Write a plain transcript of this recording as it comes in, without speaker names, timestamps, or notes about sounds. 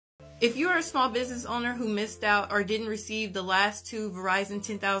If you are a small business owner who missed out or didn't receive the last 2 Verizon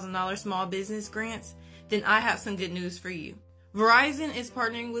 $10,000 small business grants, then I have some good news for you. Verizon is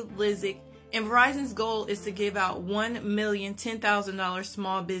partnering with Lizic, and Verizon's goal is to give out 1 million $10,000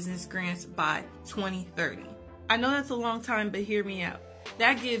 small business grants by 2030. I know that's a long time, but hear me out.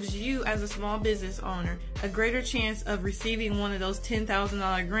 That gives you, as a small business owner, a greater chance of receiving one of those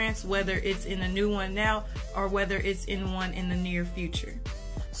 $10,000 grants, whether it's in a new one now or whether it's in one in the near future.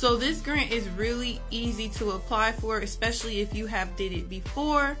 So this grant is really easy to apply for, especially if you have did it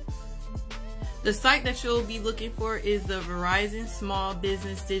before. The site that you'll be looking for is the Verizon Small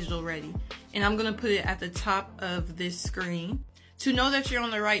Business Digital Ready, and I'm going to put it at the top of this screen. To know that you're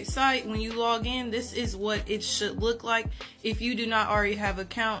on the right site, when you log in, this is what it should look like. If you do not already have an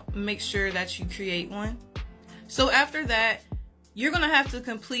account, make sure that you create one. So after that, you're going to have to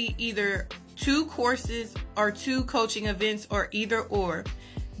complete either 2 courses or 2 coaching events, or either or.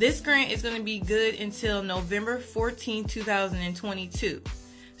 This grant is going to be good until November 14, 2022.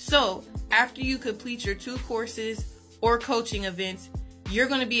 So after you complete your 2 courses or coaching events, you're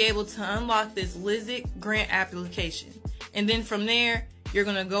going to be able to unlock this Lizic grant application. And then from there, you're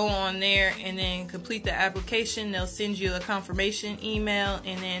going to go on there and then complete the application. They'll send you a confirmation email,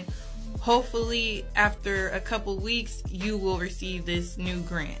 and then hopefully after a couple weeks, you will receive this new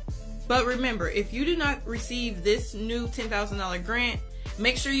grant. But remember, if you do not receive this new $10,000 grant,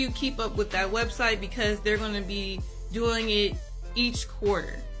 make sure you keep up with that website, because they're going to be doing it each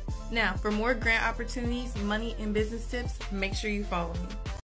quarter. Now, for more grant opportunities, money, and business tips, make sure you follow me.